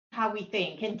how we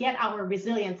think and get our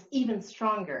resilience even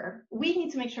stronger, we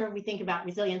need to make sure we think about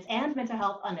resilience and mental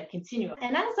health on a continuum.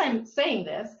 And as I'm saying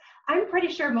this, I'm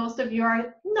pretty sure most of you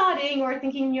are nodding or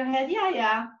thinking in your head,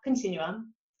 yeah,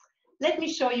 continuum. Let me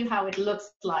show you how it looks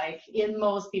like in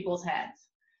most people's heads.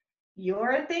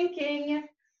 You're thinking,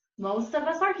 most of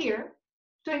us are here,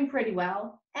 doing pretty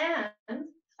well, and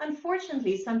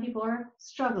unfortunately, some people are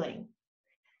struggling.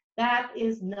 That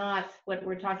is not what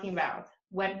we're talking about.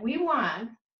 What we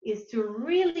want is to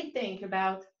really think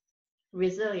about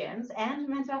resilience and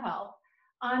mental health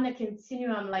on a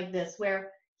continuum like this,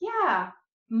 where, yeah,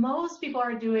 most people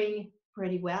are doing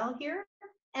pretty well here,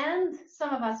 and some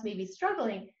of us may be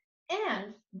struggling,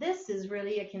 and this is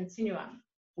really a continuum,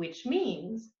 which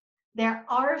means there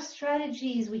are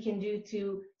strategies we can do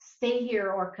to stay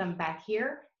here or come back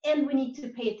here, and we need to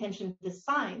pay attention to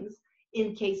signs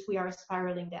in case we are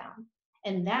spiraling down.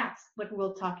 And that's what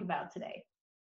we'll talk about today.